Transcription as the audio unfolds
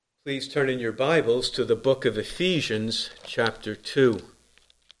Please turn in your Bibles to the book of Ephesians, chapter 2.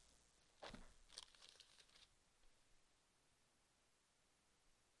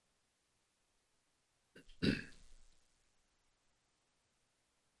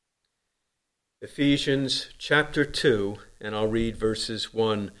 Ephesians chapter 2, and I'll read verses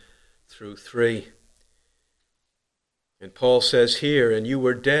 1 through 3. And Paul says here, "And you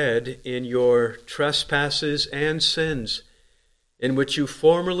were dead in your trespasses and sins, in which you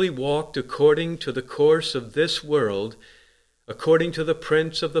formerly walked according to the course of this world, according to the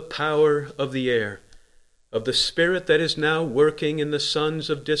prince of the power of the air, of the spirit that is now working in the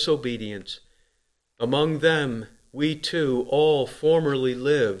sons of disobedience. Among them we too all formerly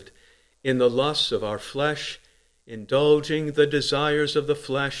lived in the lusts of our flesh, indulging the desires of the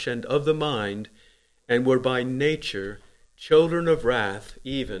flesh and of the mind, and were by nature children of wrath,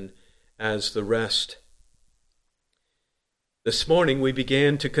 even as the rest." This morning we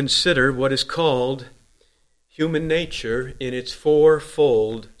began to consider what is called human nature in its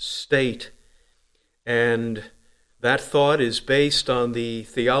fourfold state. And that thought is based on the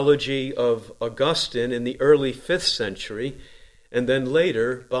theology of Augustine in the early 5th century, and then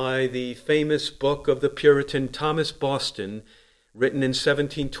later by the famous book of the Puritan Thomas Boston, written in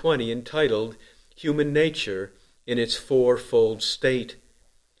 1720, entitled Human Nature in its Fourfold State.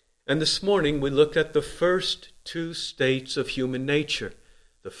 And this morning we looked at the first two states of human nature,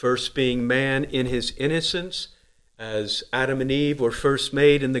 the first being man in his innocence, as Adam and Eve were first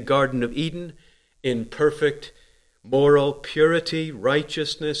made in the Garden of Eden, in perfect moral purity,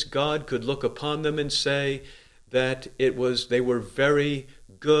 righteousness. God could look upon them and say that they were very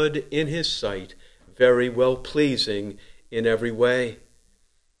good in his sight, very well pleasing in every way.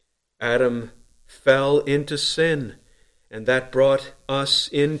 Adam fell into sin, and that brought us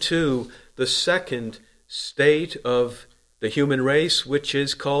into the second state of the human race, which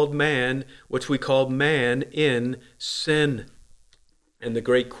is called man, which we call man in sin. And the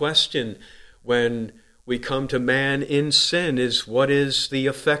great question when we come to man in sin is, what is the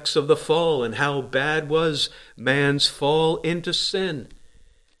effects of the fall, and how bad was man's fall into sin?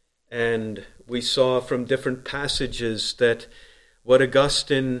 And we saw from different passages that what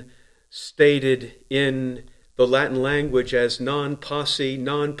Augustine stated in the Latin language as non posse,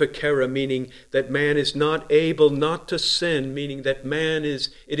 non pecera, meaning that man is not able not to sin, meaning that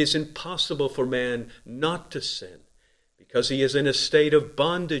it is impossible for man not to sin, because he is in a state of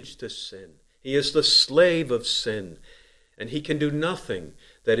bondage to sin. He is the slave of sin, and he can do nothing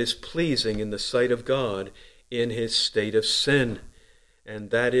that is pleasing in the sight of God in his state of sin.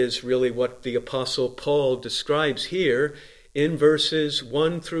 And that is really what the Apostle Paul describes here in verses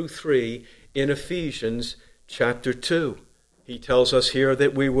 1 through 3 in Ephesians chapter 2. He tells us here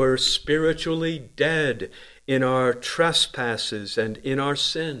that we were spiritually dead in our trespasses and in our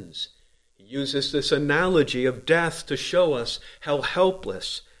sins. He uses this analogy of death to show us how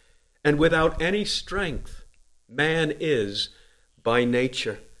helpless and without any strength man is by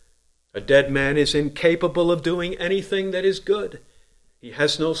nature. A dead man is incapable of doing anything that is good. He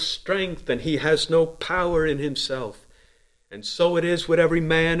has no strength and he has no power in himself. And so it is with every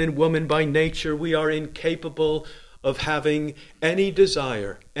man and woman by nature. We are incapable of having any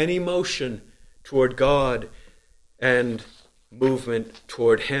desire, any motion toward God and movement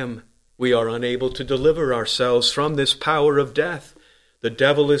toward him. We are unable to deliver ourselves from this power of death. The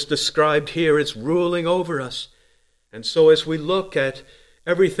devil is described here as ruling over us. And so as we look at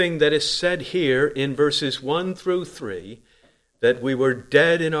everything that is said here in verses 1 through 3, that we were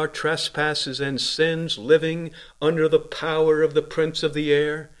dead in our trespasses and sins, living under the power of the prince of the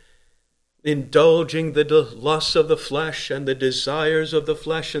air, indulging the lusts of the flesh and the desires of the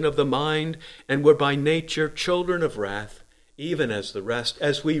flesh and of the mind, and were by nature children of wrath, even as the rest.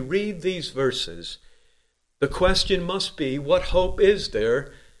 As we read these verses, the question must be, what hope is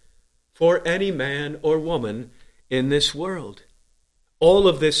there for any man or woman in this world? All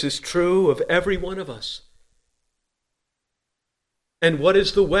of this is true of every one of us. And what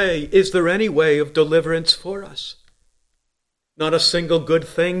is the way? Is there any way of deliverance for us? Not a single good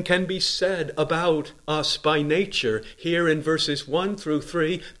thing can be said about us by nature here in verses 1 through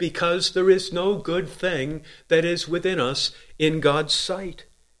 3, because there is no good thing that is within us in God's sight.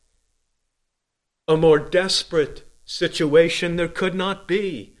 A more desperate situation there could not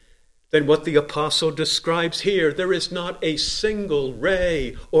be than what the apostle describes here. There is not a single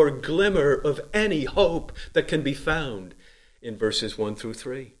ray or glimmer of any hope that can be found in verses 1 through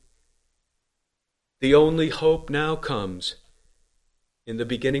 3. The only hope now comes in the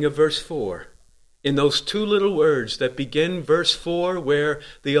beginning of verse 4, in those two little words that begin verse 4, where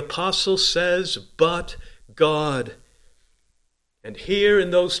the apostle says, "But God." And here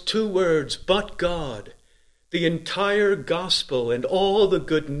in those two words, but God, the entire gospel and all the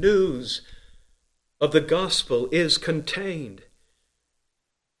good news of the gospel is contained.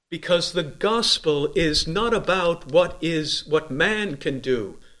 Because the gospel is not about what man can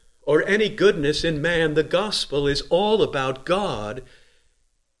do or any goodness in man. The gospel is all about God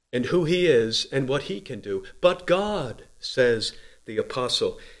and who he is and what he can do. But God, says the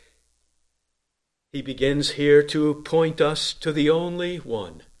apostle. He begins here to point us to the only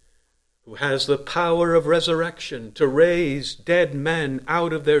one who has the power of resurrection to raise dead men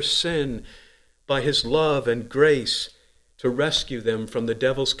out of their sin by his love and grace, to rescue them from the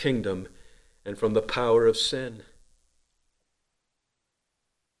devil's kingdom and from the power of sin.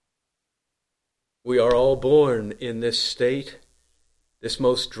 We are all born in this state, this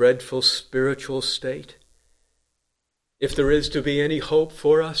most dreadful spiritual state. If there is to be any hope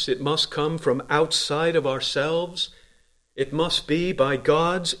for us, it must come from outside of ourselves. It must be by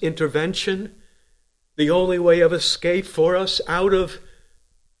God's intervention. The only way of escape for us out of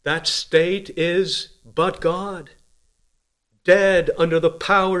that state is but God. Dead under the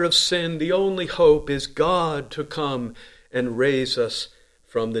power of sin, the only hope is God to come and raise us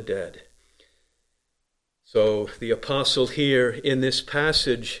from the dead. So the apostle here in this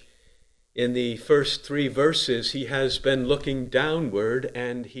passage, in the first 3 verses, he has been looking downward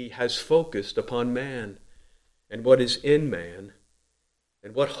and he has focused upon man and what is in man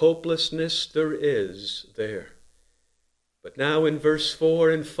and what hopelessness there is there. But now in verse 4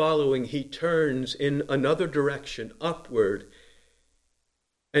 and following, he turns in another direction, upward,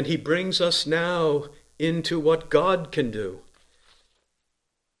 and he brings us now into what God can do.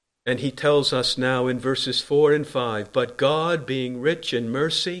 And he tells us now in verses 4 and 5, but God, being rich in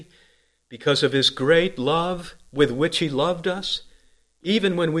mercy, because of his great love with which he loved us,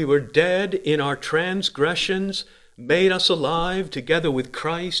 even when we were dead in our transgressions, made us alive together with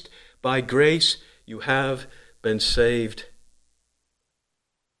Christ. By grace you have been saved.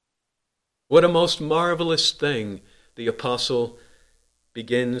 What a most marvelous thing the apostle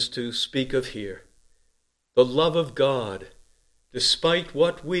begins to speak of here. The love of God, despite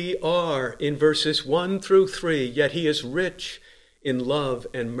what we are in verses 1 through 3, yet he is rich in love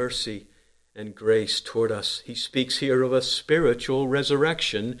and mercy and grace toward us. He speaks here of a spiritual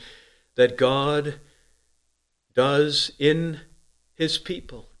resurrection that God does in his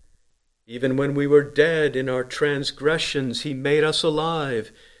people. Even when we were dead in our transgressions, he made us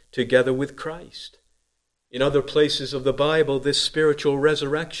alive together with Christ. In other places of the Bible, this spiritual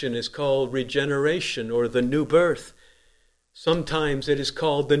resurrection is called regeneration or the new birth. Sometimes it is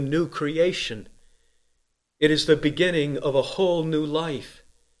called the new creation. It is the beginning of a whole new life.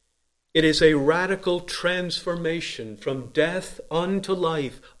 It is a radical transformation from death unto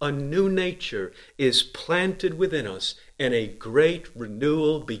life. A new nature is planted within us, and a great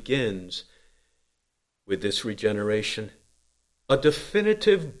renewal begins with this regeneration. A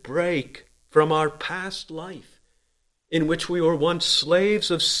definitive break from our past life, in which we were once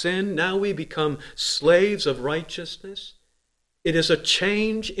slaves of sin. Now we become slaves of righteousness. It is a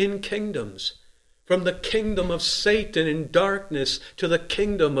change in kingdoms, from the kingdom of Satan and darkness to the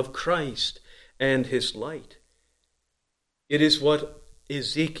kingdom of Christ and his light. It is what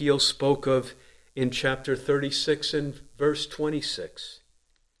Ezekiel spoke of in chapter 36 and verse 26.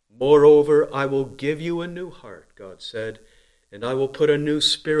 Moreover, I will give you a new heart, God said, and I will put a new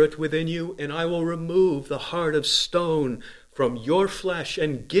spirit within you, and I will remove the heart of stone from your flesh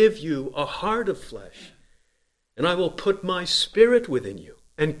and give you a heart of flesh. And I will put my spirit within you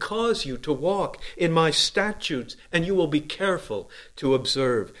and cause you to walk in my statutes, and you will be careful to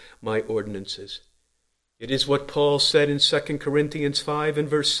observe my ordinances. It is what Paul said in 2 Corinthians 5 and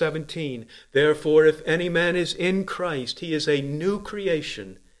verse 17. Therefore, if any man is in Christ, he is a new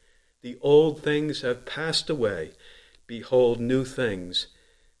creation. The old things have passed away. Behold, new things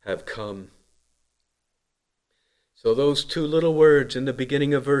have come. So those 2 little words in the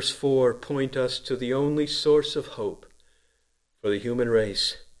beginning of verse 4 point us to the only source of hope for the human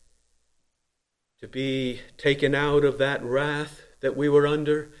race. To be taken out of that wrath that we were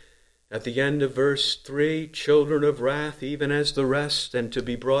under. At the end of verse 3, children of wrath, even as the rest, and to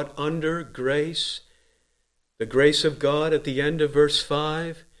be brought under grace. The grace of God at the end of verse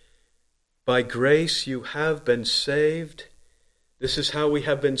 5. By grace you have been saved. This is how we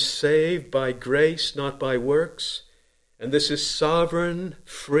have been saved, by grace, not by works. And this is sovereign,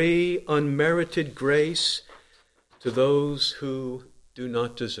 free, unmerited grace to those who do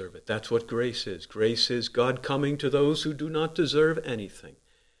not deserve it. That's what grace is. Grace is God coming to those who do not deserve anything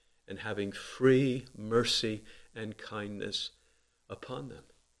and having free mercy and kindness upon them.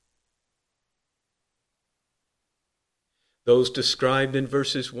 those described in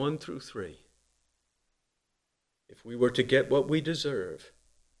verses 1 through 3. If we were to get what we deserve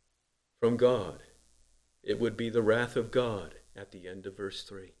from God, it would be the wrath of God at the end of verse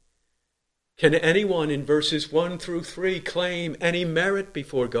 3. Can anyone in verses 1 through 3 claim any merit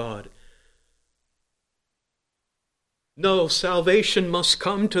before God? No, salvation must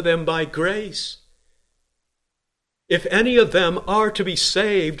come to them by grace. If any of them are to be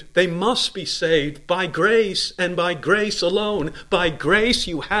saved, they must be saved by grace and by grace alone. By grace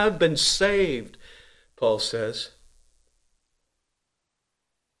you have been saved, Paul says.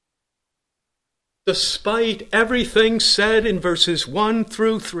 Despite everything said in verses 1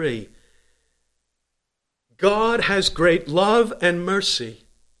 through 3, God has great love and mercy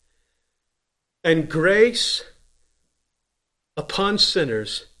and grace upon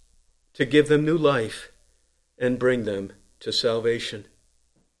sinners to give them new life and bring them to salvation.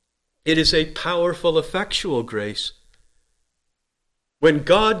 It is a powerful, effectual grace. When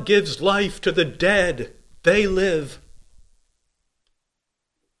God gives life to the dead, they live.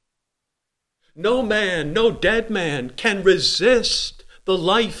 No man, no dead man can resist the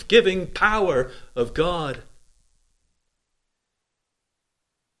life-giving power of God.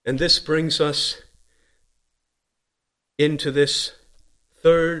 And this brings us into this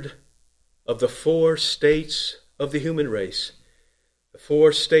third of the four states of the human race. The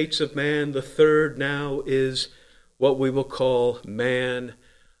four states of man, the third now is what we will call man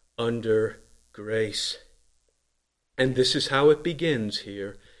under grace. And this is how it begins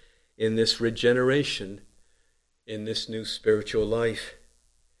here in this regeneration, in this new spiritual life.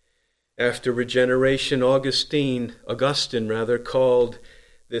 After regeneration, Augustine called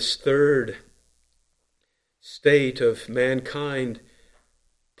this third state of mankind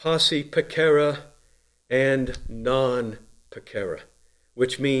posse pecera and non-pecera,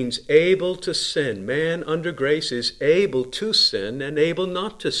 which means able to sin. Man under grace is able to sin and able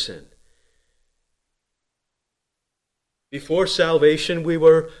not to sin. Before salvation, we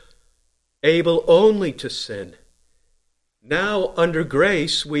were able only to sin. Now, under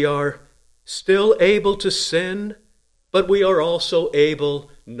grace, we are still able to sin, but we are also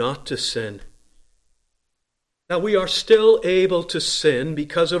able not to sin. Now, we are still able to sin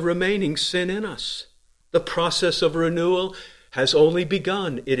because of remaining sin in us. The process of renewal has only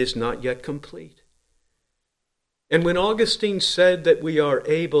begun. It is not yet complete. And when Augustine said that we are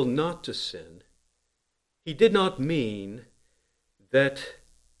able not to sin, he did not mean that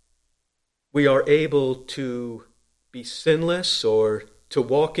we are able to be sinless or to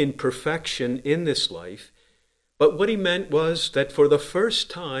walk in perfection in this life. But what he meant was that for the first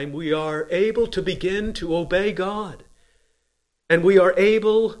time we are able to begin to obey God. And we are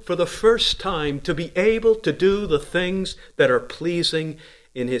able for the first time to be able to do the things that are pleasing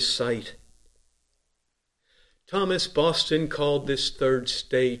in his sight. Thomas Boston called this third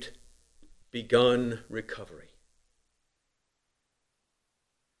state begun recovery.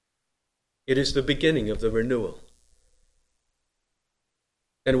 It is the beginning of the renewal.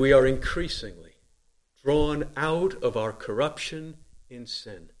 And we are increasingly drawn out of our corruption in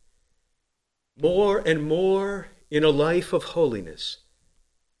sin. More and more in a life of holiness.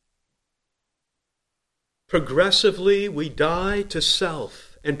 Progressively we die to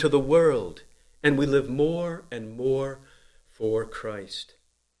self and to the world, and we live more and more for Christ.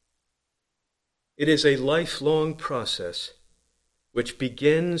 It is a lifelong process which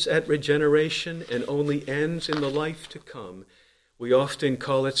begins at regeneration and only ends in the life to come. We often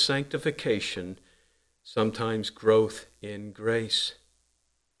call it sanctification, sometimes growth in grace.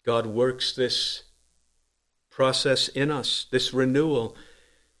 God works this process in us, this renewal,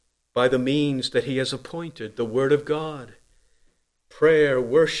 by the means that he has appointed, the Word of God, prayer,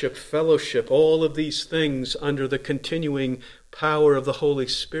 worship, fellowship, all of these things under the continuing power of the Holy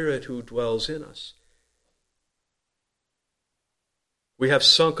Spirit who dwells in us. We have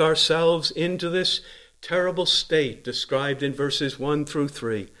sunk ourselves into this terrible state described in verses 1 through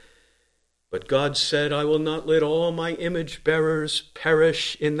 3. But God said, I will not let all my image bearers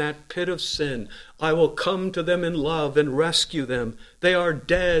perish in that pit of sin. I will come to them in love and rescue them. They are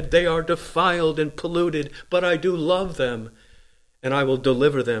dead, they are defiled and polluted, but I do love them, and I will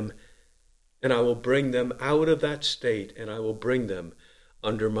deliver them, and I will bring them out of that state, and I will bring them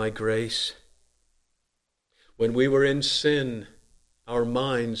under my grace. When we were in sin, our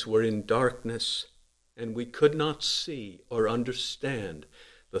minds were in darkness, and we could not see or understand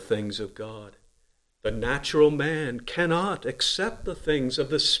the things of God. The natural man cannot accept the things of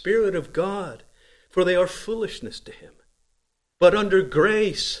the Spirit of God, for they are foolishness to him. But under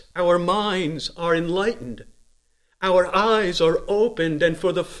grace, our minds are enlightened. Our eyes are opened, and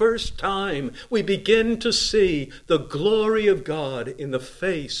for the first time we begin to see the glory of God in the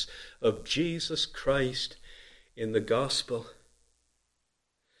face of Jesus Christ in the gospel.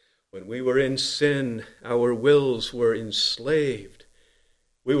 When we were in sin, our wills were enslaved.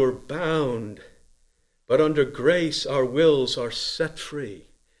 We were bound, but under grace our wills are set free,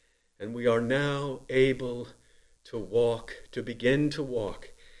 and we are now able to begin to walk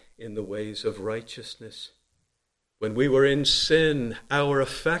in the ways of righteousness. When we were in sin, in our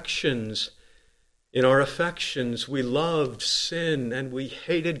affections, we loved sin and we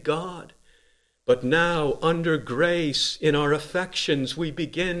hated God. But now, under grace, in our affections, we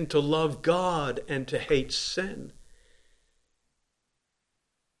begin to love God and to hate sin.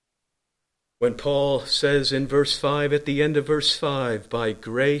 When Paul says in verse 5, at the end of verse 5, by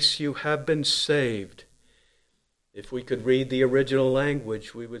grace you have been saved, if we could read the original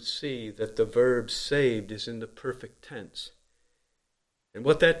language, we would see that the verb saved is in the perfect tense. And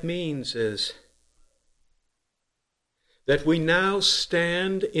what that means is that we now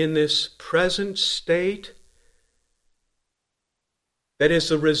stand in this present state that is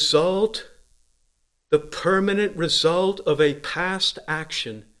the permanent result of a past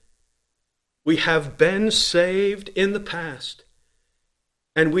action. We have been saved in the past,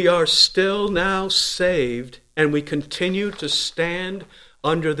 and we are still now saved, and we continue to stand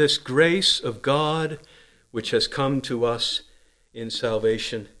under this grace of God which has come to us in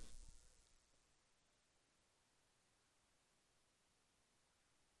salvation.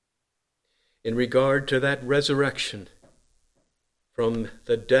 In regard to that resurrection from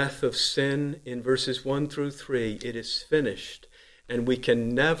the death of sin in verses 1 through 3, it is finished, and we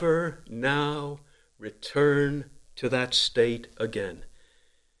can never now return to that state again.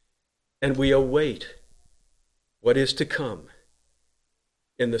 And we await what is to come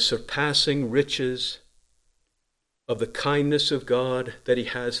in the surpassing riches of the kindness of God that he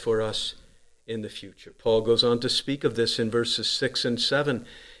has for us in the future. Paul goes on to speak of this in verses 6 and 7.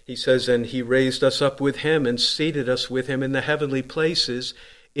 He says, and he raised us up with him and seated us with him in the heavenly places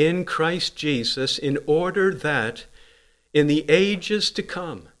in Christ Jesus, in order that in the ages to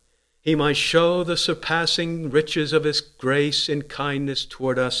come he might show the surpassing riches of his grace and kindness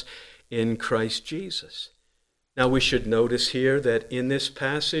toward us in Christ Jesus. Now we should notice here that in this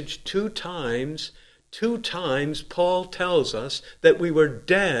passage, two times Paul tells us that we were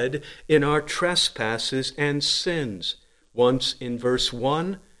dead in our trespasses and sins. Once in verse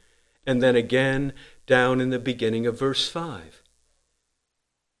 1, and then again down in the beginning of verse 5.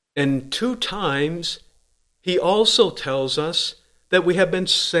 And two times he also tells us that we have been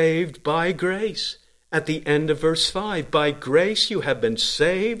saved by grace. At the end of verse 5, by grace you have been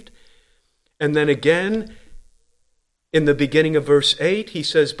saved. And then again, in the beginning of verse 8, he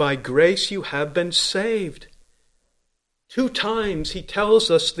says, by grace you have been saved. Two times he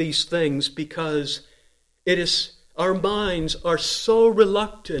tells us these things because our minds are so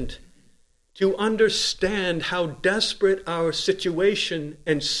reluctant to understand how desperate our situation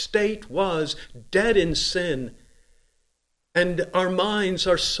and state was, dead in sin. And our minds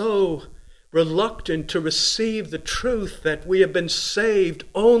are so reluctant to receive the truth that we have been saved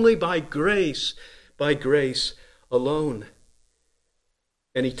only by grace alone.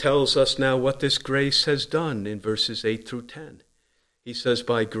 And he tells us now what this grace has done in verses 8 through 10. He says,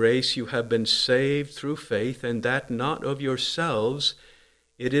 by grace you have been saved through faith, and that not of yourselves.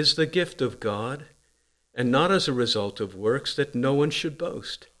 It is the gift of God, and not as a result of works, that no one should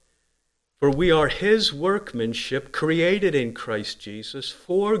boast. For we are his workmanship, created in Christ Jesus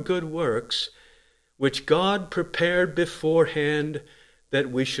for good works, which God prepared beforehand that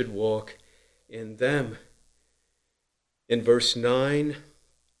we should walk in them. In verse 9,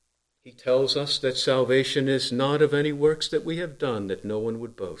 he tells us that salvation is not of any works that we have done, that no one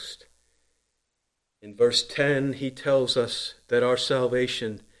would boast. In verse 10, he tells us that our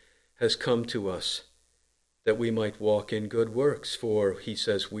salvation has come to us, that we might walk in good works. For, he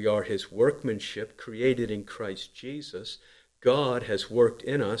says, we are his workmanship, created in Christ Jesus. God has worked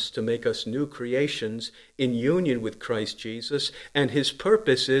in us to make us new creations in union with Christ Jesus, and his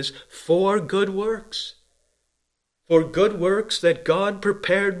purpose is for good works. For good works that God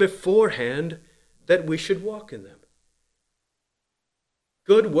prepared beforehand that we should walk in them.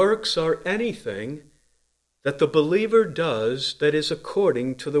 Good works are anything that the believer does that is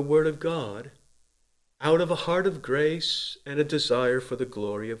according to the Word of God, out of a heart of grace and a desire for the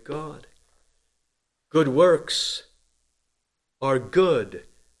glory of God. Good works are good.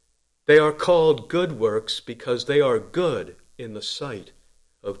 They are called good works because they are good in the sight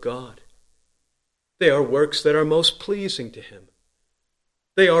of God. They are works that are most pleasing to him.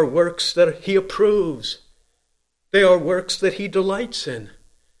 They are works that he approves. They are works that he delights in.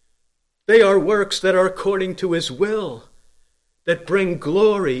 They are works that are according to his will, that bring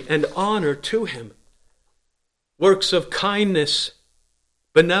glory and honor to him. Works of kindness,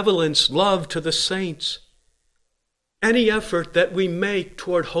 benevolence, love to the saints. Any effort that we make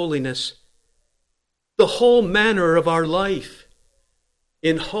toward holiness, the whole manner of our life,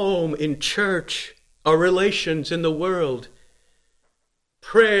 in home, in church, our relations in the world,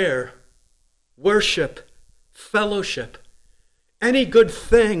 prayer, worship, fellowship, any good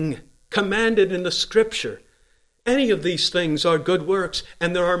thing commanded in the Scripture, any of these things are good works.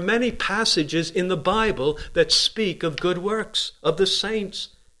 And there are many passages in the Bible that speak of good works, of the saints.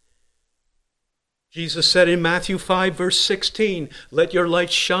 Jesus said in Matthew 5, verse 16, "Let your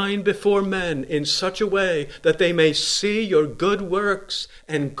light shine before men in such a way that they may see your good works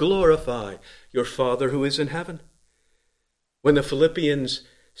and glorify your Father who is in heaven." When the Philippians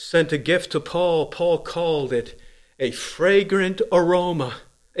sent a gift to Paul, Paul called it a fragrant aroma.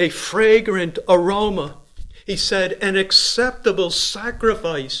 A fragrant aroma. He said, an acceptable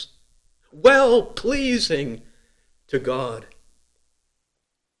sacrifice, well-pleasing to God.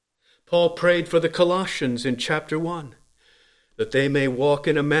 Paul prayed for the Colossians in chapter 1, that they may walk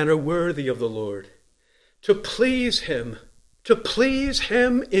in a manner worthy of the Lord, to please him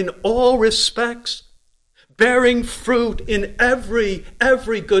in all respects, bearing fruit in every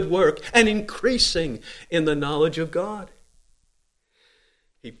good work, and increasing in the knowledge of God.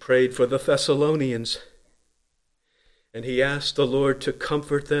 He prayed for the Thessalonians, and he asked the Lord to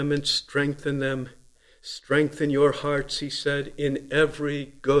comfort them and strengthen them. Strengthen your hearts, he said, in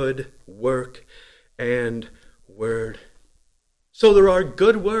every good work and word. So there are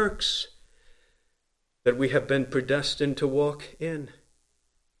good works that we have been predestined to walk in.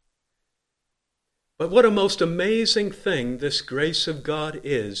 But what a most amazing thing this grace of God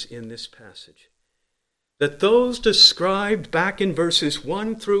is in this passage. That those described back in verses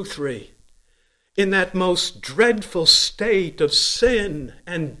 1 through 3, in that most dreadful state of sin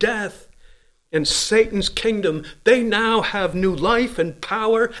and death and Satan's kingdom, they now have new life and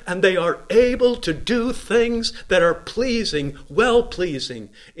power, and they are able to do things that are pleasing, well-pleasing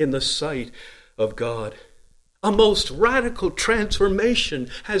in the sight of God. A most radical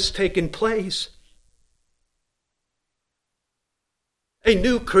transformation has taken place. A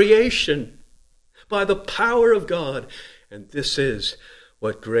new creation by the power of God. And this is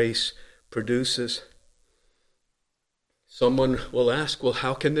what grace produces. Someone will ask, well,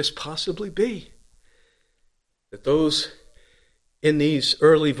 how can this possibly be? That those in these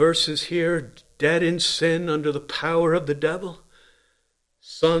early verses here, dead in sin under the power of the devil,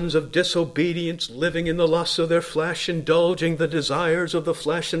 sons of disobedience, living in the lusts of their flesh, indulging the desires of the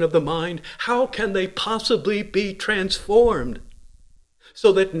flesh and of the mind, how can they possibly be transformed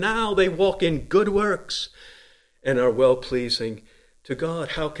so that now they walk in good works and are well-pleasing to God?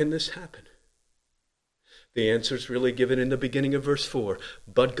 How can this happen? The answer is really given in the beginning of verse 4.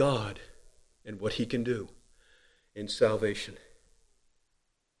 But God and what he can do in salvation.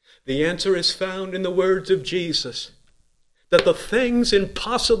 The answer is found in the words of Jesus, that the things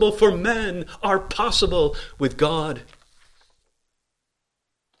impossible for men are possible with God.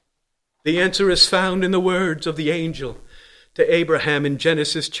 The answer is found in the words of the angel to Abraham in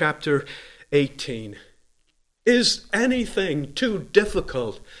Genesis chapter 18. Is anything too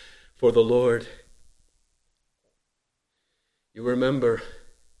difficult for the Lord? You remember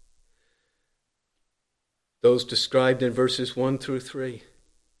those described in verses 1 through 3.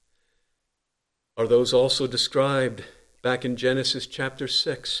 Are those also described back in Genesis chapter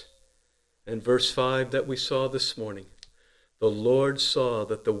 6 and verse 5 that we saw this morning? The Lord saw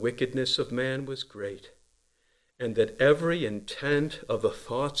that the wickedness of man was great, and that every intent of the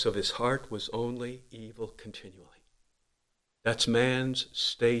thoughts of his heart was only evil continually. That's man's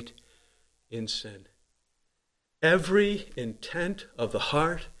state in sin. Every intent of the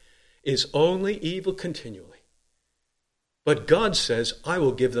heart is only evil continually. But God says, I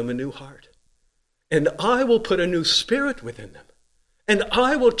will give them a new heart. And I will put a new spirit within them. And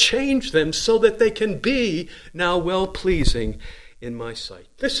I will change them so that they can be now well-pleasing in my sight.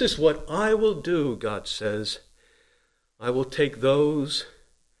 This is what I will do, God says. I will take those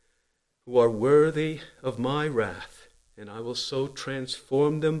who are worthy of my wrath, and I will so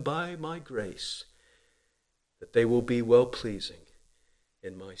transform them by my grace that they will be well-pleasing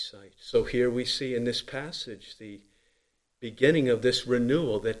in my sight. So here we see in this passage the beginning of this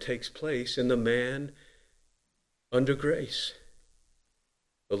renewal that takes place in the man under grace.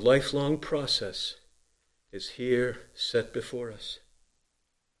 The lifelong process is here set before us.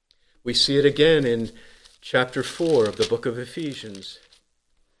 We see it again in chapter 4 of the book of Ephesians.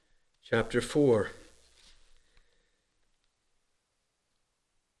 Chapter 4.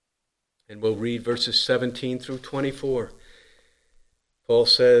 And we'll read verses 17 through 24. Paul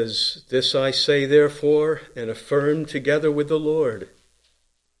says, "This I say therefore, and affirm together with the Lord,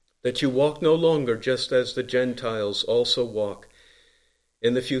 that you walk no longer just as the Gentiles also walk,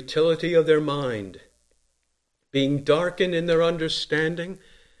 in the futility of their mind, being darkened in their understanding,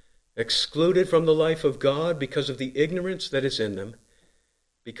 excluded from the life of God because of the ignorance that is in them,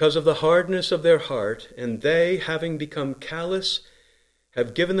 because of the hardness of their heart, and they, having become callous,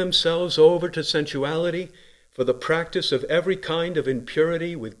 have given themselves over to sensuality for the practice of every kind of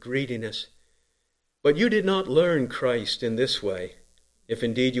impurity with greediness. But you did not learn Christ in this way, if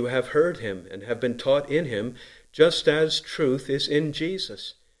indeed you have heard him and have been taught in him, just as truth is in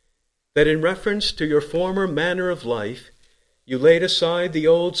Jesus, that in reference to your former manner of life, you laid aside the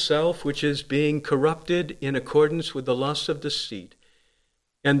old self which is being corrupted in accordance with the lusts of deceit,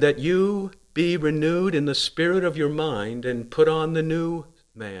 and that you be renewed in the spirit of your mind and put on the new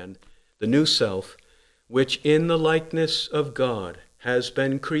man, the new self, which in the likeness of God has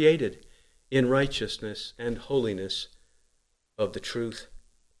been created in righteousness and holiness of the truth."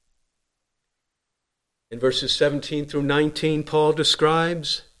 In verses 17 through 19, Paul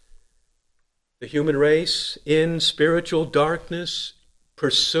describes the human race in spiritual darkness,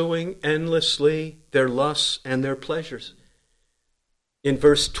 pursuing endlessly their lusts and their pleasures. In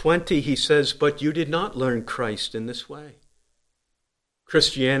verse 20, he says, "But you did not learn Christ in this way."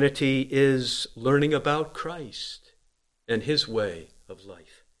 Christianity is learning about Christ and his way of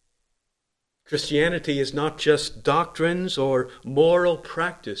life. Christianity is not just doctrines or moral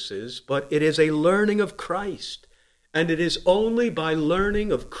practices, but it is a learning of Christ. And it is only by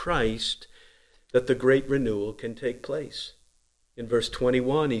learning of Christ that the great renewal can take place. In verse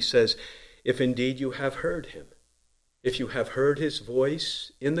 21, he says, "If indeed you have heard him, if you have heard his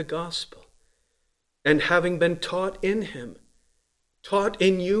voice in the gospel, and having been taught in him, taught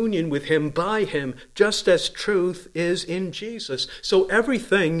in union with him, by him, just as truth is in Jesus." So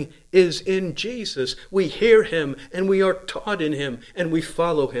everything is in Jesus. We hear him, and we are taught in him, and we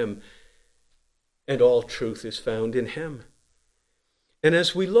follow him. And all truth is found in him. And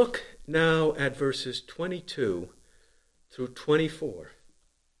as we look now at verses 22 through 24,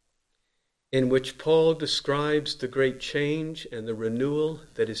 in which Paul describes the great change and the renewal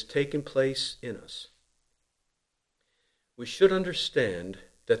that has taken place in us, we should understand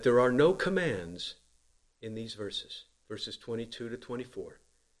that there are no commands in these verses 22 to 24.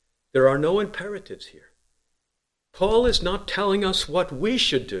 There are no imperatives here. Paul is not telling us what we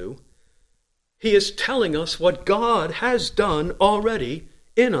should do. He is telling us what God has done already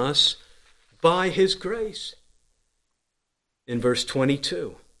in us by his grace. In verse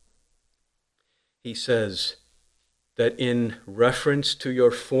 22, he says that in reference to your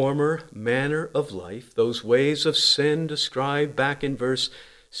former manner of life, those ways of sin described back in verse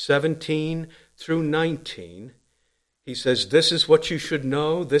 17 through 19, he says, this is what you should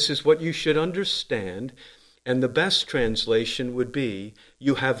know, this is what you should understand, and the best translation would be,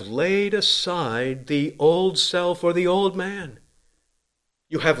 you have laid aside the old self or the old man.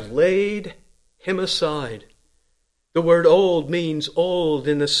 You have laid him aside. The word old means old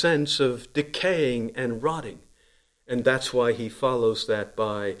in the sense of decaying and rotting. And that's why he follows that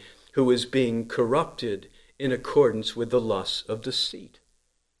by who is being corrupted in accordance with the lusts of deceit.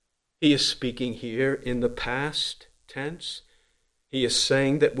 He is speaking here in the past tense. He is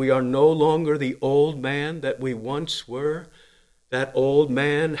saying that we are no longer the old man that we once were. That old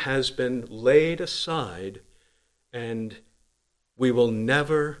man has been laid aside, and we will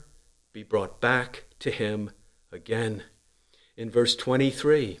never be brought back to him again. In verse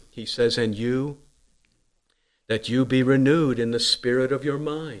 23, he says, and you, that you be renewed in the spirit of your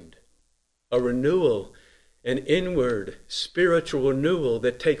mind. A renewal, an inward spiritual renewal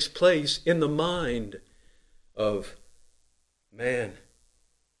that takes place in the mind of man.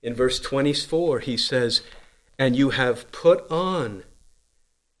 In verse 24, he says, and you have put on,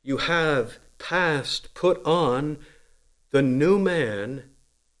 you have put on the new man,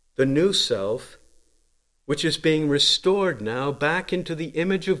 the new self, which is being restored now back into the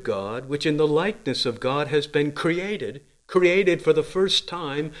image of God, which in the likeness of God has been created for the first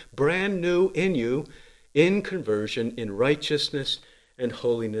time, brand new in you, in conversion, in righteousness and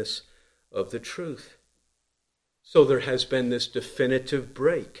holiness of the truth. So there has been this definitive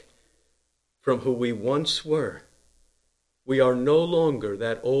break from who we once were. We are no longer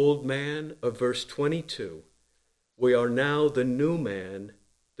that old man of verse 22. We are now the new man,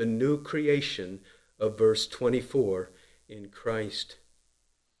 the new creation of verse 24 in Christ.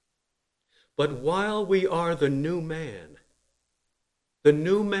 But while we are the new man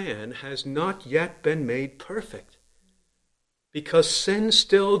has not yet been made perfect. because sin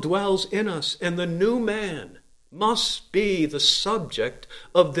still dwells in us, and the new man must be the subject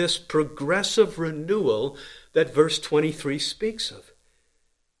of this progressive renewal that verse 23 speaks of.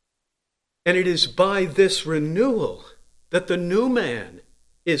 And it is by this renewal that the new man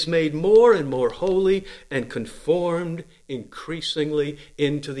is made more and more holy and conformed increasingly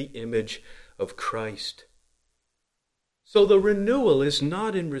into the image of Christ. So the renewal is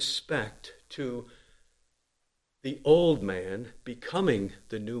not in respect to the old man becoming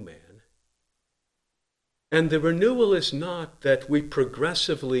the new man. And the renewal is not that we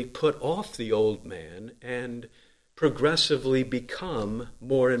progressively put off the old man and progressively become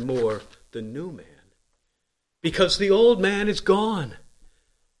more and more the new man. Because the old man is gone.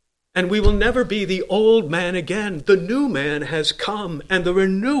 And we will never be the old man again. The new man has come, and the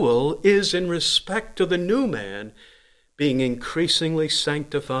renewal is in respect to the new man being increasingly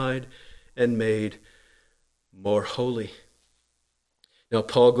sanctified and made more holy. Now,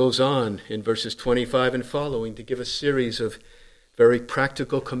 Paul goes on in verses 25 and following to give a series of very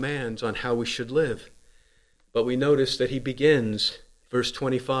practical commands on how we should live. But we notice that he begins verse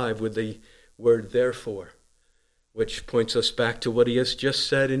 25 with the word therefore, which points us back to what he has just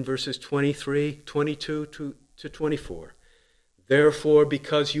said in verses 23, 22 to 24. Therefore,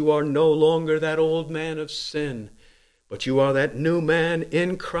 because you are no longer that old man of sin, but you are that new man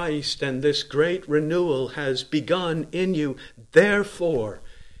in Christ, and this great renewal has begun in you. Therefore,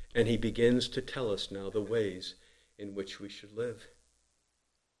 and he begins to tell us now the ways in which we should live.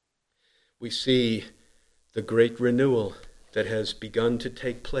 We see the great renewal that has begun to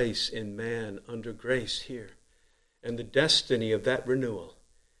take place in man under grace here. And the destiny of that renewal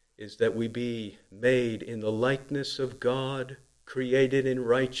is that we be made in the likeness of God, created in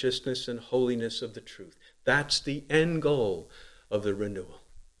righteousness and holiness of the truth. That's the end goal of the renewal.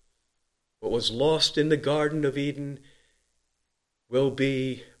 What was lost in the Garden of Eden will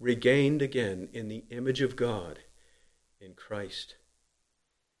be regained again in the image of God in Christ.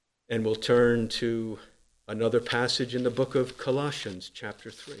 And we'll turn to another passage in the book of Colossians, chapter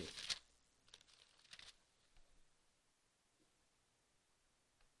 3.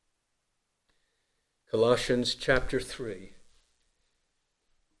 Colossians chapter 3.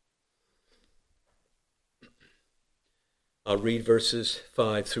 I'll read verses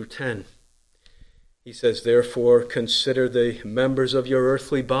 5 through 10. He says, therefore, consider the members of your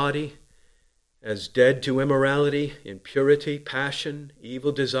earthly body as dead to immorality, impurity, passion,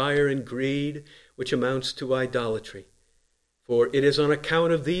 evil desire, and greed, which amounts to idolatry. For it is on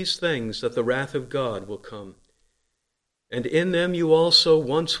account of these things that the wrath of God will come. And in them you also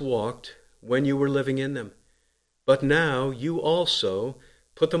once walked when you were living in them. But now you also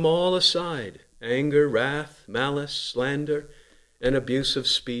put them all aside, anger, wrath, malice, slander, and abuse of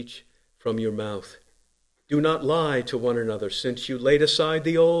speech from your mouth. Do not lie to one another, since you laid aside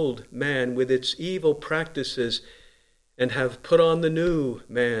the old man with its evil practices and have put on the new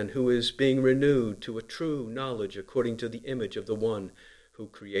man who is being renewed to a true knowledge according to the image of the one who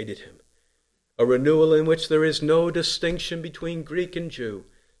created him. A renewal in which there is no distinction between Greek and Jew,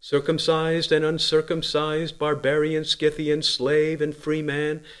 circumcised and uncircumcised, barbarian, Scythian, slave and free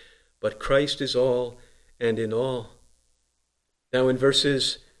man, but Christ is all and in all. Now in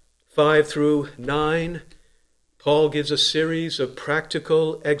verses 5 through 9, Paul gives a series of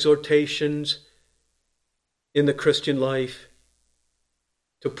practical exhortations in the Christian life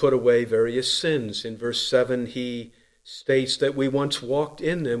to put away various sins. In verse 7, he states that we once walked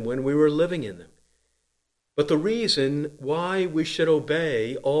in them when we were living in them. But the reason why we should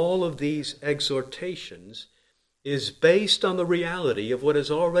obey all of these exhortations is based on the reality of what has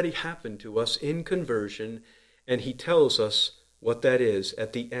already happened to us in conversion, and he tells us what that is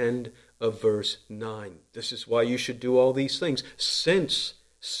at the end of verse 9. This is why you should do all these things. Since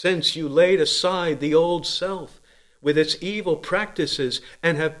you laid aside the old self with its evil practices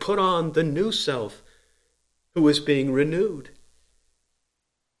and have put on the new self who is being renewed.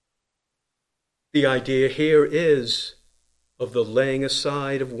 The idea here is of the laying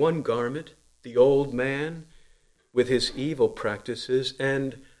aside of one garment, the old man with his evil practices,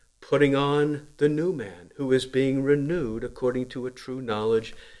 and putting on the new man who is being renewed according to a true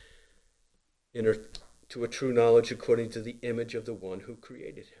knowledge, according to the image of the one who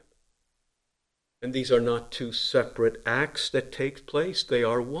created him. And these are not two separate acts that take place. They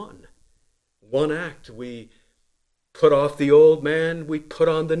are one. One act. We put off the old man, we put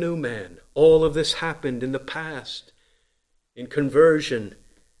on the new man. All of this happened in the past. In conversion,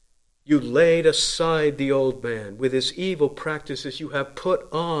 you laid aside the old man with his evil practices. You have put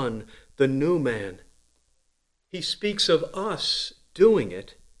on the new man. He speaks of us doing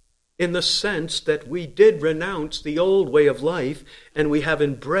it in the sense that we did renounce the old way of life and we have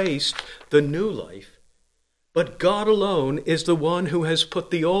embraced the new life. But God alone is the one who has put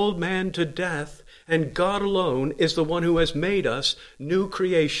the old man to death, and God alone is the one who has made us new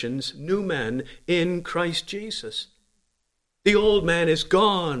creations, new men in Christ Jesus. The old man is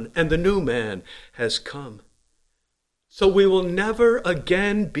gone and the new man has come. So we will never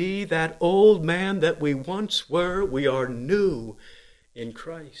again be that old man that we once were. We are new in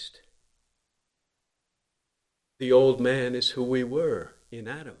Christ. The old man is who we were in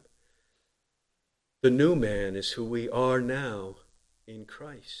Adam. The new man is who we are now in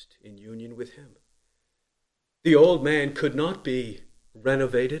Christ, in union with him. The old man could not be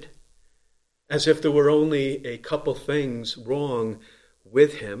renovated, as if there were only a couple things wrong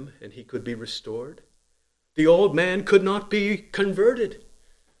with him and he could be restored. The old man could not be converted.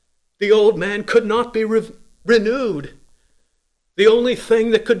 The old man could not be renewed. The only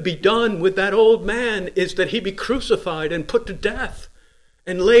thing that could be done with that old man is that he be crucified and put to death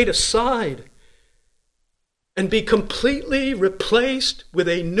and laid aside and be completely replaced with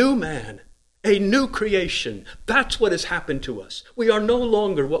a new man, a new creation. That's what has happened to us. We are no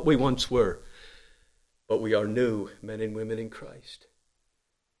longer what we once were, but we are new men and women in Christ.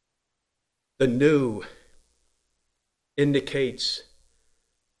 The new indicates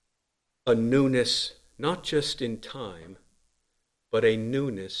a newness, not just in time, but a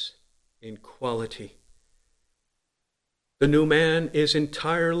newness in quality. The new man is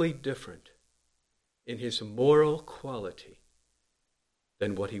entirely different in his moral quality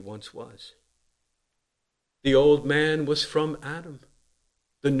than what he once was. The old man was from Adam.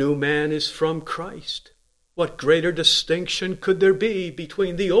 The new man is from Christ. What greater distinction could there be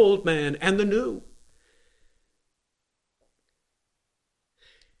between the old man and the new?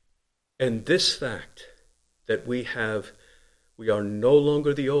 And this fact that we are no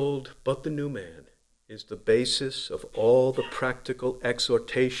longer the old, but the new man, is the basis of all the practical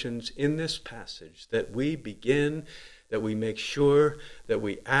exhortations in this passage, that we begin, that we make sure that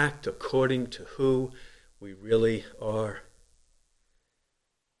we act according to who we really are.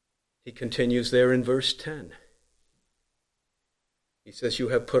 He continues there in verse 10. He says, you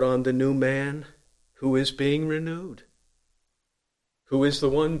have put on the new man who is being renewed. Who is the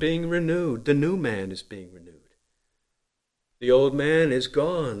one being renewed? The new man is being renewed. The old man is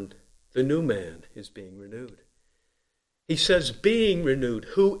gone. The new man is being renewed. He says being renewed.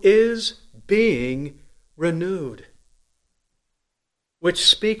 Who is being renewed? Which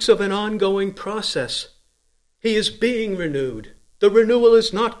speaks of an ongoing process. He is being renewed. The renewal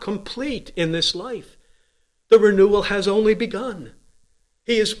is not complete in this life. The renewal has only begun.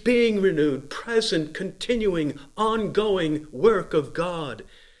 He is being renewed, present, continuing, ongoing work of God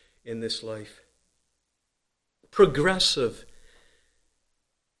in this life. Progressive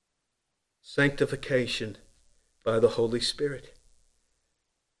sanctification by the Holy Spirit.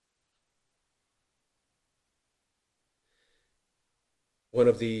 One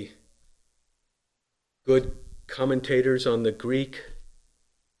of the good commentators on the Greek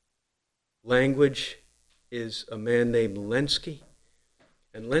language is a man named Lenski.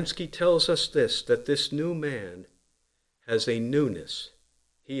 And Lenski tells us this, that this new man has a newness.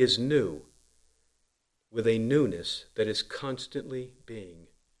 He is new with a newness that is constantly being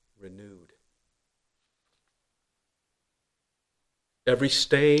renewed. Every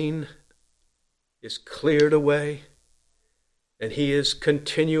stain is cleared away, and he is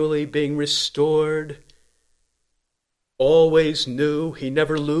continually being restored, always new. He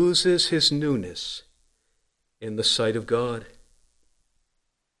never loses his newness in the sight of God.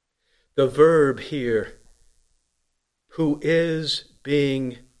 The verb here, who is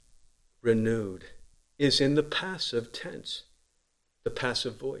being renewed, is in the passive tense, the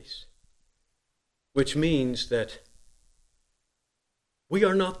passive voice, which means that we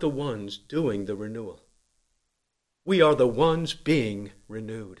are not the ones doing the renewal. We are the ones being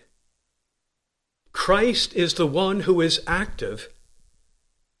renewed. Christ is the one who is active.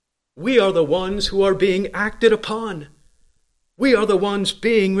 We are the ones who are being acted upon. We are the ones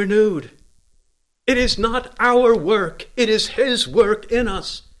being renewed. It is not our work. It is his work in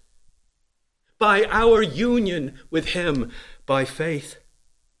us. By our union with him by faith.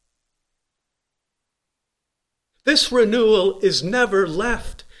 This renewal is never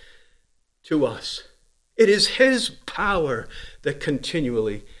left to us. It is his power that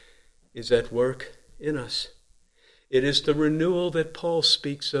continually is at work in us. It is the renewal that Paul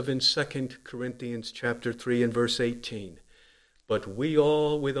speaks of in 2 Corinthians chapter 3 and verse 18. But we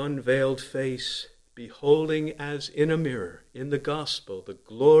all with unveiled face, beholding as in a mirror, in the gospel, the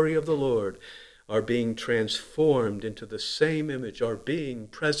glory of the Lord, are being transformed into the same image, are being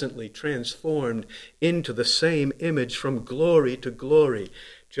presently transformed into the same image from glory to glory,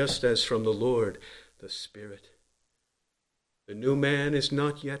 just as from the Lord, the Spirit. The new man is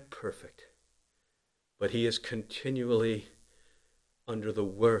not yet perfect, but he is continually under the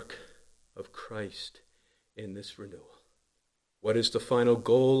work of Christ in this renewal. What is the final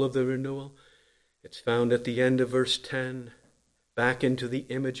goal of the renewal? It's found at the end of verse 10. Back into the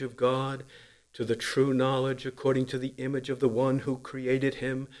image of God, to the true knowledge according to the image of the one who created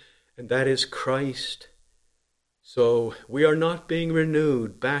him, and that is Christ. So we are not being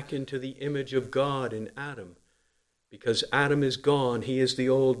renewed back into the image of God in Adam, because Adam is gone, he is the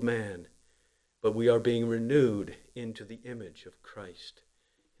old man, but we are being renewed into the image of Christ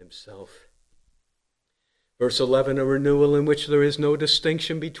himself. Verse 11, a renewal in which there is no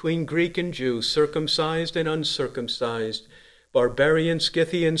distinction between Greek and Jew, circumcised and uncircumcised, barbarian,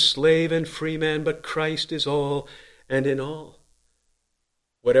 Scythian, slave and free man, but Christ is all and in all.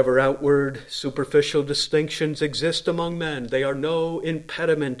 Whatever outward, superficial distinctions exist among men, they are no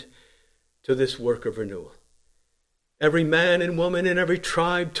impediment to this work of renewal. Every man and woman in every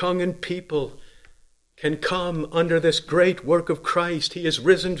tribe, tongue, and people can come under this great work of Christ. He is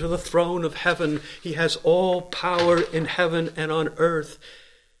risen to the throne of heaven. He has all power in heaven and on earth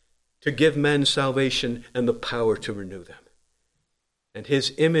to give men salvation and the power to renew them. And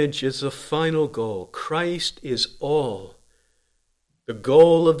his image is the final goal. Christ is all. The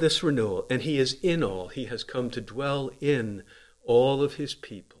goal of this renewal, and he is in all. He has come to dwell in all of his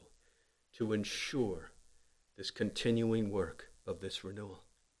people to ensure this continuing work of this renewal.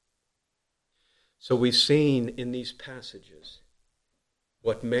 So we've seen in these passages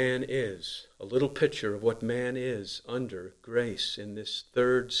what man is, a little picture of what man is under grace in this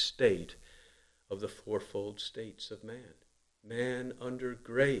third state of the fourfold states of man. Man under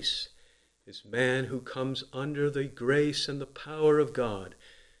grace is man who comes under the grace and the power of God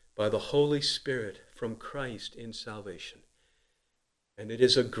by the Holy Spirit from Christ in salvation. And it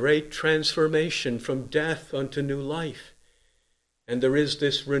is a great transformation from death unto new life. And there is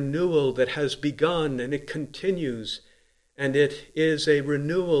this renewal that has begun, and it continues. And it is a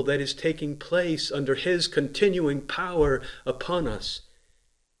renewal that is taking place under his continuing power upon us.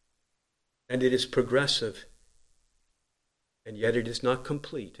 And it is progressive. And yet it is not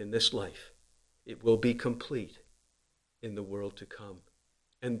complete in this life. It will be complete in the world to come.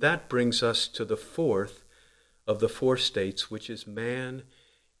 And that brings us to the fourth of the four states, which is man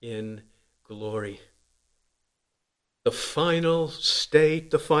in glory. The final state,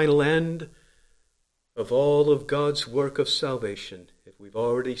 the final end of all of God's work of salvation. If we've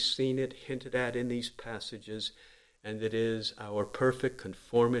already seen it hinted at in these passages, and it is our perfect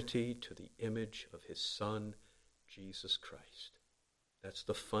conformity to the image of his Son, Jesus Christ. That's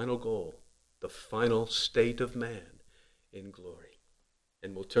the final goal, the final state of man in glory.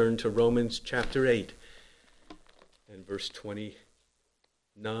 And we'll turn to Romans chapter 8 and verse 29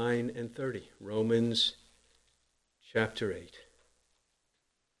 and 30. Romans chapter 8.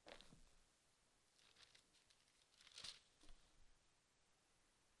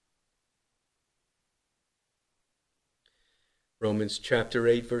 Romans chapter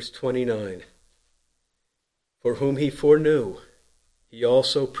 8, verse 29. For whom he foreknew, he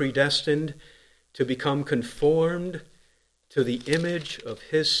also predestined to become conformed to the image of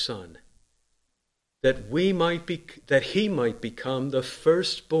his Son, that he might become the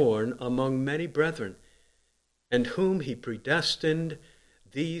firstborn among many brethren. And whom he predestined,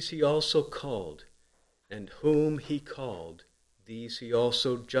 these he also called. And whom he called, these he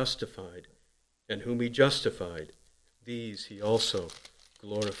also justified. And whom he justified, these he also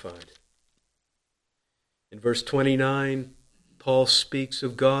glorified. In verse 29, Paul speaks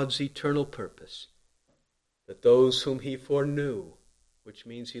of God's eternal purpose, that those whom he foreknew, which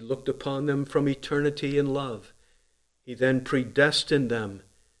means he looked upon them from eternity in love, he then predestined them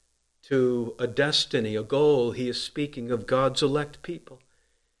to a destiny, a goal. He is speaking of God's elect people.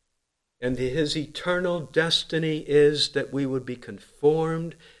 And his eternal destiny is that we would be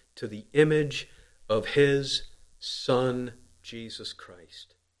conformed to the image of his Son, Jesus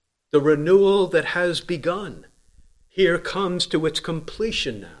Christ. The renewal that has begun here comes to its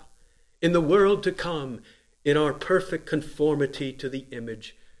completion now, in the world to come, in our perfect conformity to the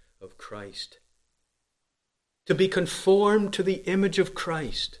image of Christ. To be conformed to the image of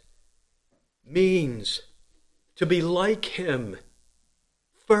Christ means to be like him,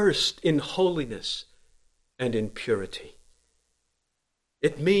 first in holiness and in purity.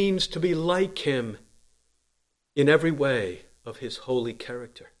 It means to be like him in every way of his holy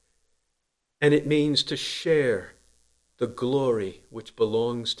character. And it means to share the glory which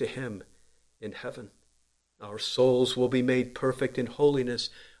belongs to him in heaven. Our souls will be made perfect in holiness.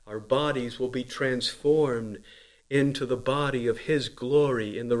 Our bodies will be transformed into the body of his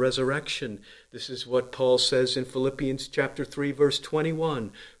glory in the resurrection. This is what Paul says in Philippians chapter 3, verse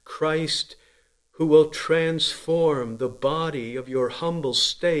 21. Christ, who will transform the body of your humble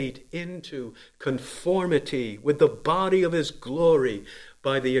state into conformity with the body of his glory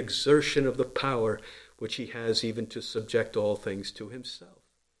by the exertion of the power which he has even to subject all things to himself.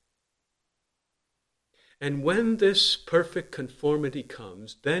 And when this perfect conformity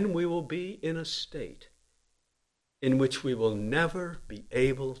comes, then we will be in a state in which we will never be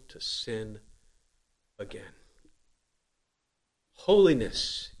able to sin again.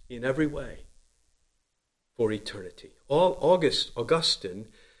 Holiness in every way for eternity. Augustine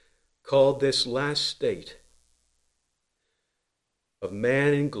called this last state of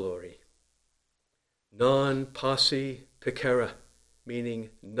man in glory non posse pecera, meaning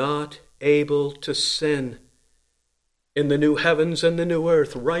not able to sin. In the new heavens and the new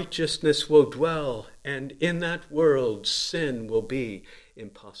earth, righteousness will dwell, and in that world, sin will be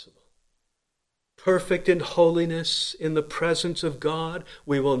impossible. Perfect in holiness in the presence of God,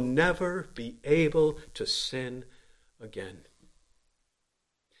 we will never be able to sin again.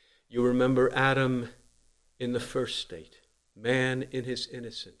 You remember Adam in the first state, man in his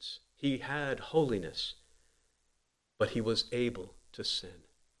innocence. He had holiness, but he was able to sin.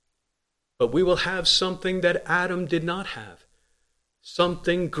 But we will have something that Adam did not have,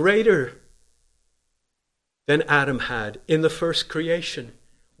 something greater than Adam had in the first creation.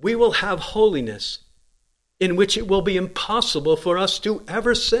 We will have holiness in which it will be impossible for us to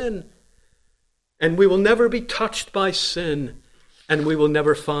ever sin. And we will never be touched by sin, and we will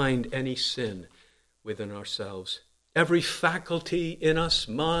never find any sin within ourselves. Every faculty in us,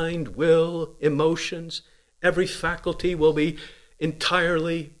 mind, will, emotions, every faculty will be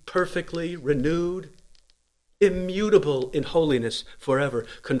entirely, perfectly renewed, immutable in holiness forever,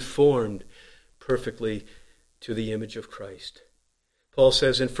 conformed perfectly to the image of Christ. Paul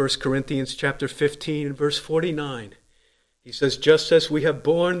says in 1 Corinthians chapter 15 and verse 49, he says, just as we have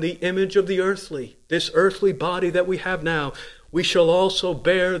borne the image of the earthly, this earthly body that we have now, we shall also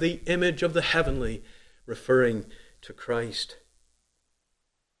bear the image of the heavenly, referring to Christ.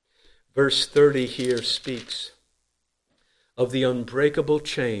 Verse 30 here speaks of the unbreakable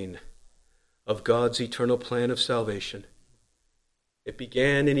chain of God's eternal plan of salvation. It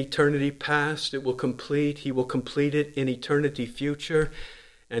began in eternity past. He will complete it in eternity future.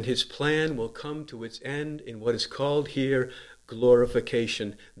 And his plan will come to its end in what is called here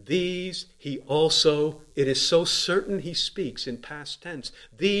glorification. These he also, it is so certain he speaks in past tense,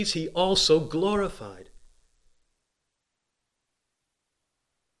 these he also glorified.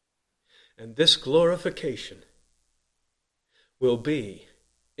 And this glorification will be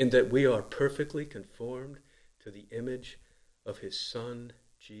in that we are perfectly conformed to the image of his Son,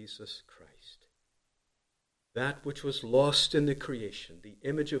 Jesus Christ. That which was lost in the creation, the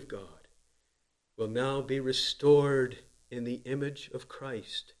image of God, will now be restored in the image of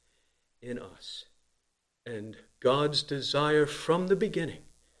Christ in us. And God's desire from the beginning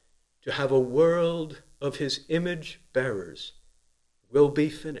to have a world of his image bearers will be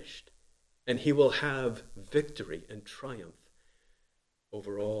finished, and he will have victory and triumph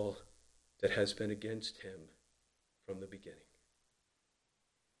over all that has been against him from the beginning.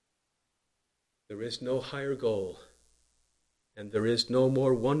 There is no higher goal, and there is no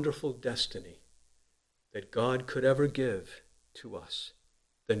more wonderful destiny that God could ever give to us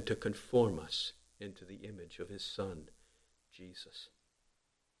than to conform us into the image of his Son, Jesus.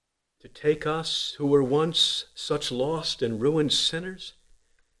 To take us who were once such lost and ruined sinners,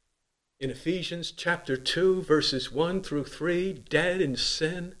 in Ephesians chapter 2, verses 1 through 3, dead in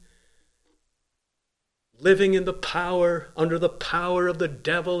sin, living in under the power of the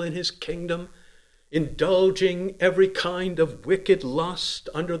devil in his kingdom, indulging every kind of wicked lust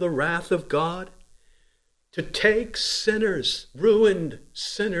under the wrath of God, to take sinners, ruined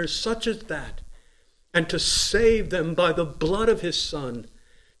sinners such as that, and to save them by the blood of his Son,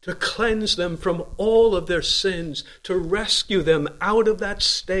 to cleanse them from all of their sins, to rescue them out of that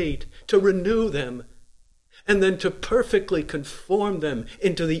state, to renew them, and then to perfectly conform them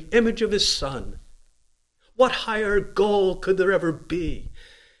into the image of his Son. What higher goal could there ever be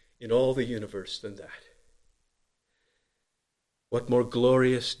in all the universe than that? What more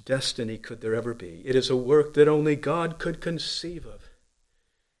glorious destiny could there ever be? It is a work that only God could conceive of.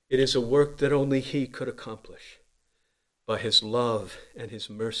 It is a work that only he could accomplish by his love and his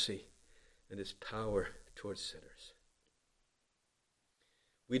mercy and his power towards sinners.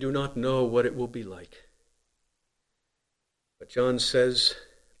 We do not know what it will be like. But John says,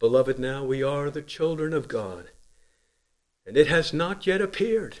 Beloved, now we are the children of God, and it has not yet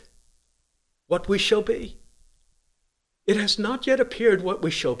appeared what we shall be. It has not yet appeared what we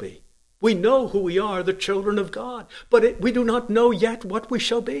shall be. We know who we are, the children of God, but we do not know yet what we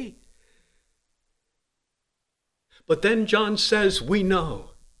shall be. But then John says we know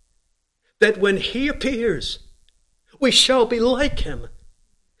that when he appears, we shall be like him,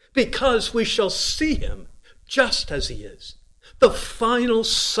 because we shall see him just as he is. The final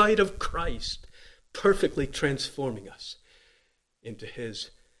sight of Christ, perfectly transforming us into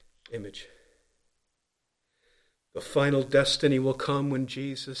his image. The final destiny will come when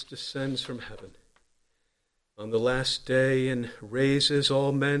Jesus descends from heaven on the last day and raises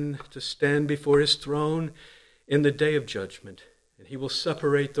all men to stand before his throne in the day of judgment. And he will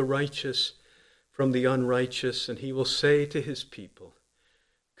separate the righteous from the unrighteous, and he will say to his people,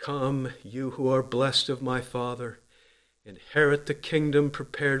 "Come, you who are blessed of my Father, inherit the kingdom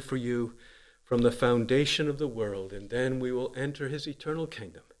prepared for you from the foundation of the world." And then we will enter his eternal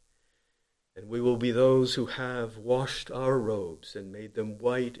kingdom. And we will be those who have washed our robes and made them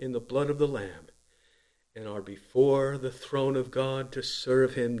white in the blood of the Lamb, and are before the throne of God to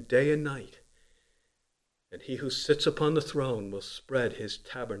serve him day and night. And he who sits upon the throne will spread his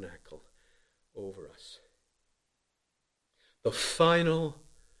tabernacle over us. The final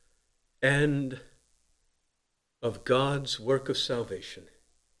end of God's work of salvation.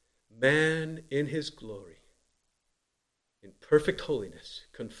 Man in his glory, in perfect holiness,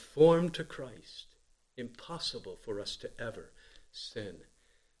 conformed to Christ. Impossible for us to ever sin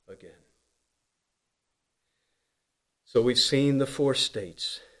again. So we've seen the four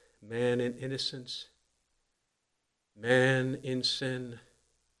states: man in innocence, man in sin,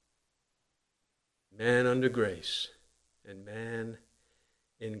 man under grace, and man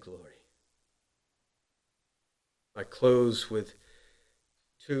in glory. I close with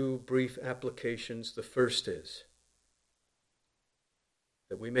two brief applications. The first is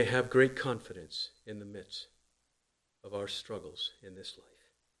that we may have great confidence in the midst of our struggles in this life.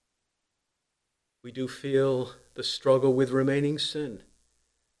 We do feel the struggle with remaining sin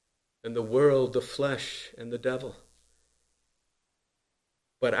and the world, the flesh, and the devil.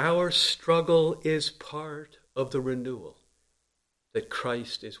 But our struggle is part of the renewal that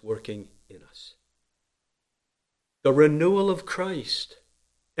Christ is working in us. The renewal of Christ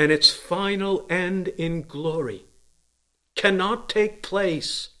and its final end in glory cannot take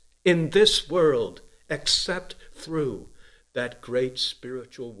place in this world except through that great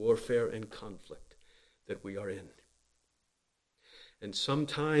spiritual warfare and conflict that we are in. And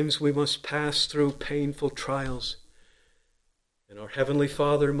sometimes we must pass through painful trials, and our Heavenly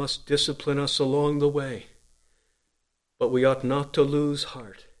Father must discipline us along the way. But we ought not to lose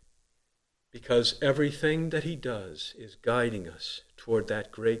heart, because everything that he does is guiding us toward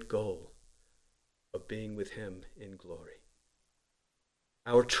that great goal of being with him in glory.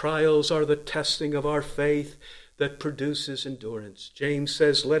 Our trials are the testing of our faith that produces endurance. James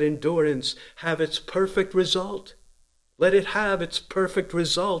says, let endurance have its perfect result. Let it have its perfect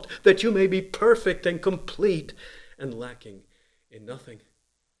result, that you may be perfect and complete and lacking in nothing.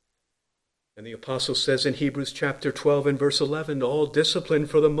 And the apostle says in Hebrews chapter 12 and verse 11, all discipline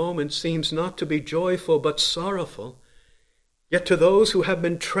for the moment seems not to be joyful but sorrowful. Yet to those who have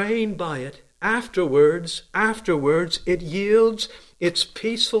been trained by it, afterwards, it yields its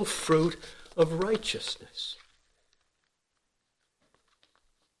peaceful fruit of righteousness.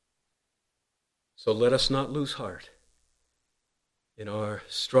 So let us not lose heart in our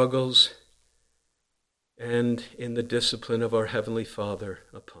struggles and in the discipline of our Heavenly Father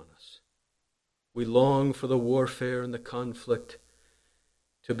upon us. We long for the warfare and the conflict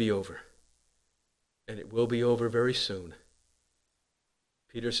to be over, and it will be over very soon.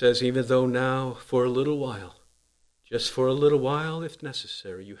 Peter says, even though now for a little while, just for a little while if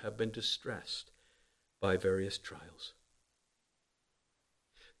necessary, you have been distressed by various trials.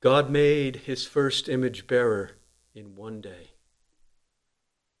 God made his first image bearer in one day,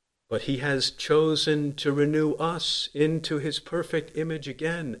 but he has chosen to renew us into his perfect image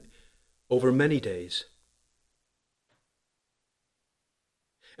again over many days.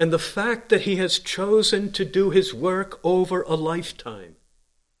 And the fact that he has chosen to do his work over a lifetime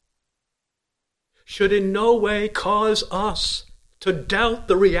should in no way cause us to doubt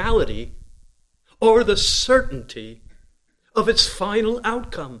the reality or the certainty of its final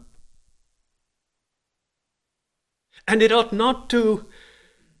outcome. And it ought not to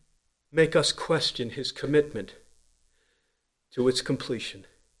make us question his commitment to its completion,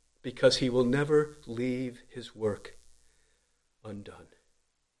 because he will never leave his work undone.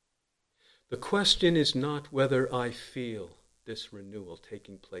 The question is not whether I feel this renewal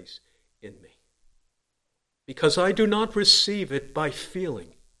taking place in me. Because I do not receive it by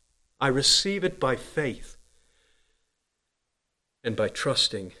feeling. I receive it by faith and by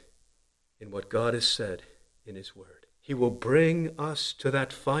trusting in what God has said in his word. He will bring us to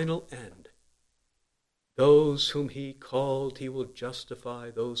that final end. Those whom he called, he will justify.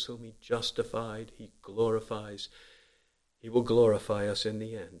 Those whom he justified, he glorifies. He will glorify us in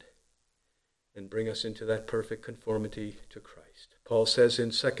the end and bring us into that perfect conformity to Christ. Paul says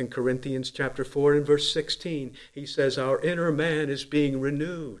in 2 Corinthians chapter 4 and verse 16, he says, our inner man is being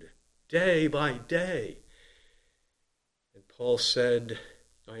renewed day by day. And Paul said,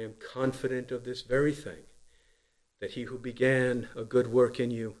 I am confident of this very thing, that he who began a good work in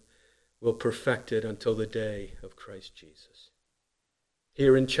you will perfect it until the day of Christ Jesus.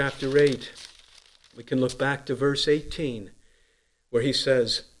 Here in chapter 8, we can look back to verse 18, where he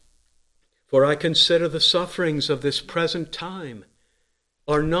says, for I consider the sufferings of this present time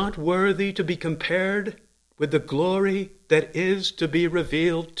are not worthy to be compared with the glory that is to be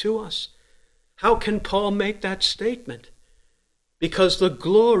revealed to us. How can Paul make that statement? Because the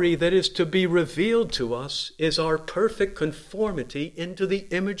glory that is to be revealed to us is our perfect conformity into the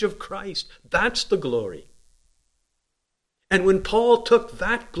image of Christ. That's the glory. And when Paul took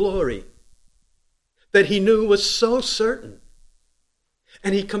that glory that he knew was so certain,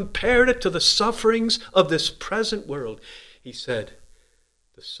 and he compared it to the sufferings of this present world, he said,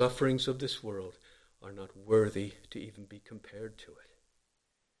 the sufferings of this world are not worthy to even be compared to it.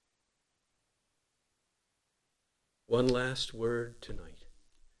 One last word tonight.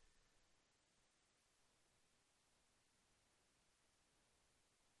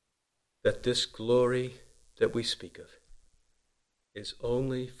 That this glory that we speak of is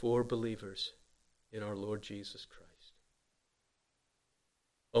only for believers in our Lord Jesus Christ.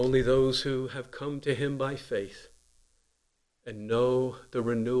 Only those who have come to him by faith and know the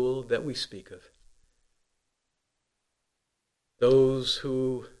renewal that we speak of. Those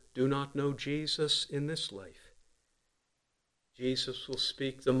who do not know Jesus in this life, Jesus will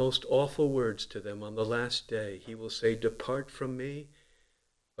speak the most awful words to them on the last day. He will say, depart from me,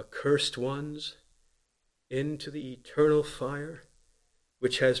 accursed ones, into the eternal fire,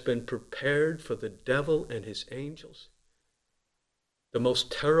 which has been prepared for the devil and his angels. The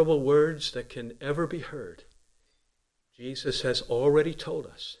most terrible words that can ever be heard. Jesus has already told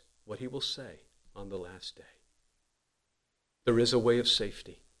us what he will say on the last day. There is a way of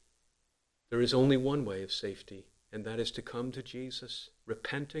safety. There is only one way of safety, and that is to come to Jesus,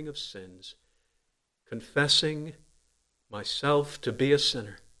 repenting of sins, confessing myself to be a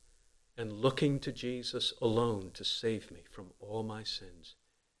sinner, and looking to Jesus alone to save me from all my sins.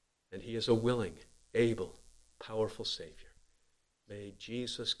 And he is a willing, able, powerful Savior. May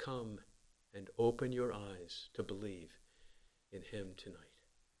Jesus come and open your eyes to believe in him tonight.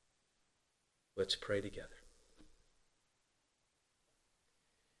 Let's pray together.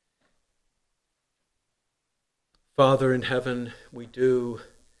 Father in heaven, we do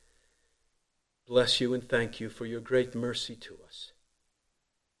bless you and thank you for your great mercy to us.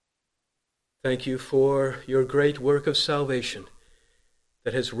 Thank you for your great work of salvation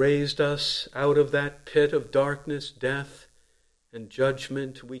that has raised us out of that pit of darkness, death, and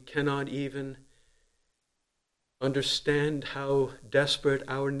judgment. We cannot even understand how desperate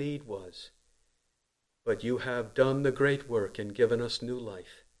our need was. But you have done the great work and given us new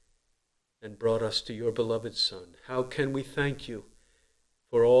life and brought us to your beloved Son. How can we thank you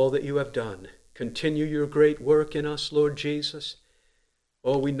for all that you have done? Continue your great work in us, Lord Jesus.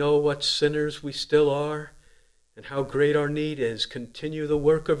 Oh, we know what sinners we still are and how great our need is. Continue the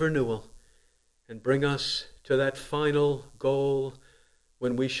work of renewal and bring us to that final goal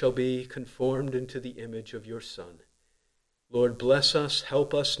when we shall be conformed into the image of your Son. Lord, bless us,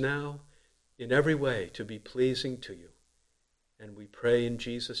 help us now in every way to be pleasing to you. And we pray in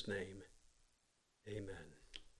Jesus' name, amen.